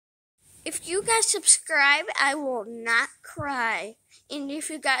If you guys subscribe, I will not cry. And if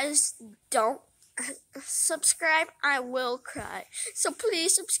you guys don't subscribe, I will cry. So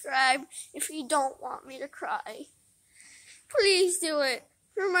please subscribe if you don't want me to cry. Please do it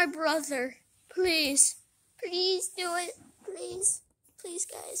for my brother. Please. Please do it. Please. Please,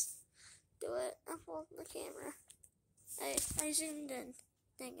 guys. Do it. I'm holding the camera. I zoomed in.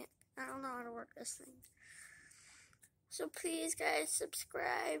 Dang it. I don't know how to work this thing. So please, guys,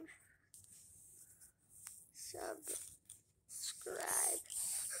 subscribe. Subscribe.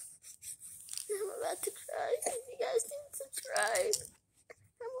 I'm about to cry because you guys didn't subscribe.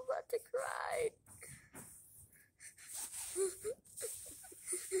 I'm about to cry.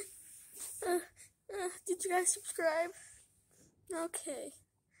 Did you guys subscribe? Okay.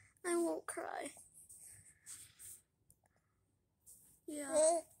 I won't cry.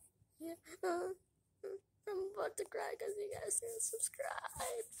 Yeah. I'm about to cry because you guys didn't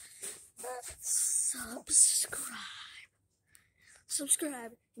subscribe.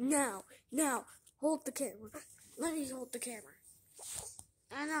 Subscribe. Now. Hold the camera. Let me hold the camera.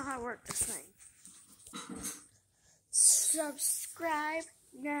 I know how to work this thing. Subscribe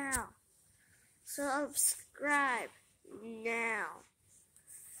now. Subscribe now.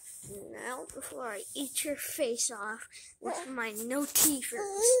 Now, before I eat your face off with my no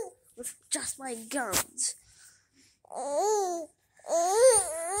teethers, with just my gums. You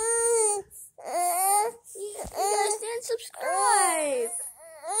guys didn't subscribe.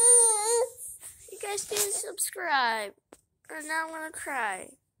 You guys didn't subscribe. And now I'm gonna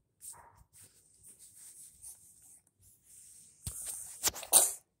cry.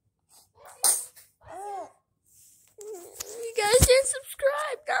 You guys didn't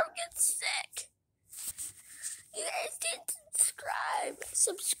subscribe. Now I'm getting sick. You guys didn't subscribe.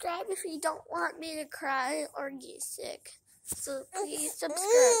 Subscribe if you don't want me to cry or get sick. So please subscribe.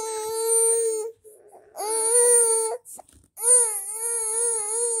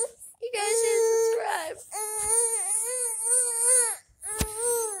 You guys didn't subscribe.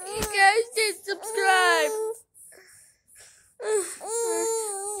 You guys didn't subscribe.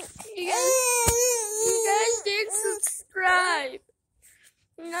 You guys didn't subscribe.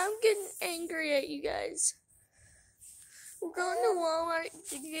 And I'm getting angry at you guys. We're going to Walmart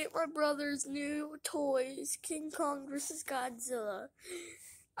to get my brother's new toys, King Kong vs. Godzilla.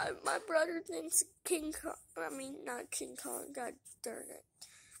 My brother thinks not King Kong, god darn it.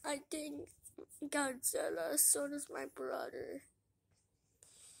 I think Godzilla, so does my brother.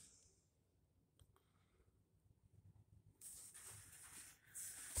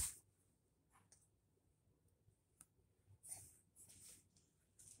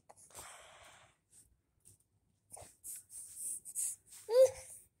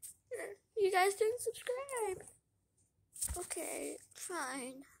 You guys didn't subscribe. Okay,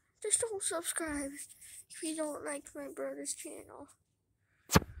 fine. Just don't subscribe if you don't like my brother's channel.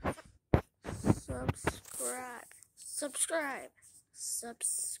 Subscribe.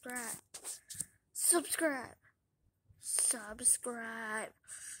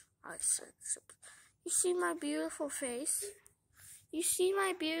 I said You see my beautiful face? You see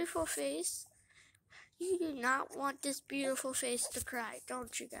my beautiful face? You do not want this beautiful face to cry,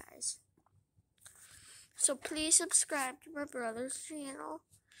 don't you guys? So please subscribe to my brother's channel.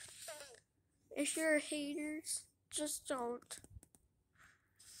 If you're haters, just don't.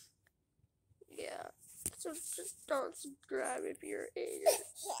 Yeah. So just don't subscribe if you're haters.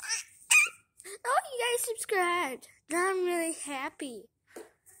 Oh, you guys subscribed. Now I'm really happy.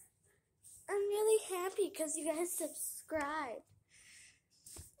 I'm really happy because you guys subscribed.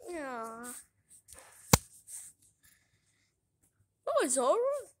 Yeah. Oh,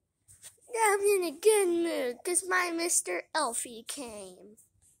 Zara? Yeah, I'm in a good mood because my Mr. Elfie came.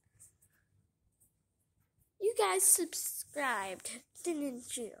 You guys subscribed,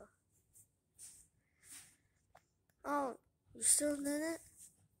 didn't you? Oh, you still didn't?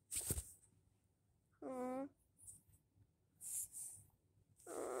 Oh.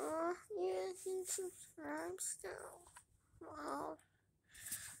 You guys didn't subscribe still. Well,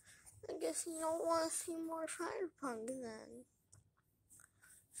 I guess you don't want to see more Firepunk then.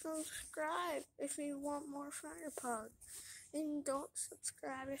 Subscribe if you want more Firepug. And don't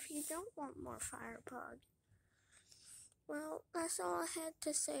subscribe if you don't want more Firepug. Well, that's all I had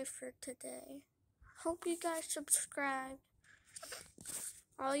to say for today. Hope you guys subscribe.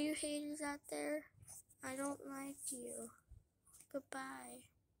 All you haters out there, I don't like you. Goodbye.